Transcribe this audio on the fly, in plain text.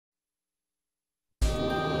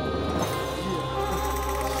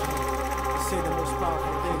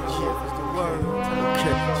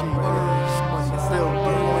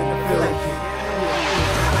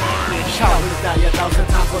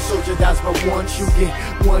soldier dies but once. You get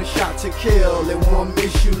one shot to kill and one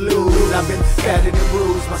miss you lose. I've been battered and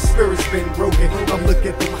bruised, my spirit's been broken. I'm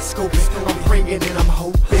looking through my scope, I'm praying and I'm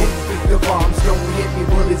hoping the bombs don't hit me,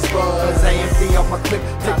 bullets buzz. I empty out my clip,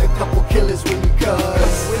 take a couple killers with me,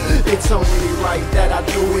 cuz it's only right that I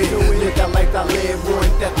do it. Live that life I live,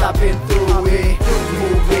 ruin death, I've been through it.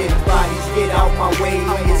 Move it, bodies get out my way.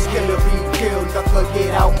 It's killer be killed, knuckle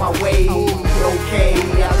get out my way. Okay,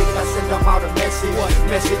 I think I send them out a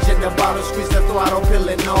message in the bottle, squeeze the throttle,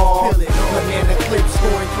 peeling off. Banana clips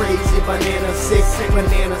going crazy, banana sick,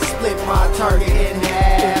 banana split my target in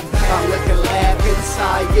half. I look and laugh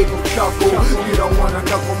inside, giggle, chuckle. You don't wanna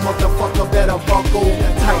knuckle, motherfucker, better buckle.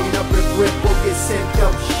 Tighten up your grip or get sent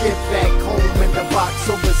up shit back home in the box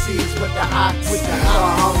overseas with the ox.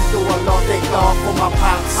 Do a lot, thank God for my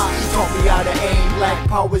pops. Taught me how to aim, black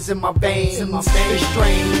powers in my veins. It's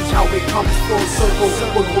strange how it comes full circle.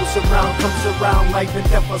 What goes around comes around, life and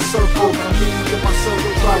death a circle. Me and my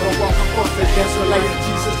circle try to walk across the desert like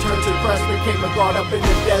Jesus turned to Christ, became a God up in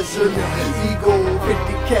the desert. Ego,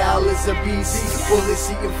 50 cal is a beast.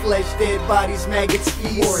 Bullets eating flesh, dead bodies, maggots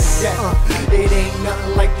feast. It ain't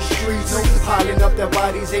nothing like the streets. Piling up their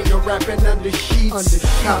bodies, ain't no rapping under sheets.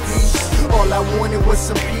 All I wanted was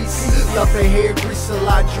some peace. Love and hair grease, a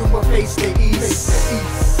lot, drew my face to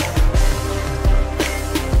east.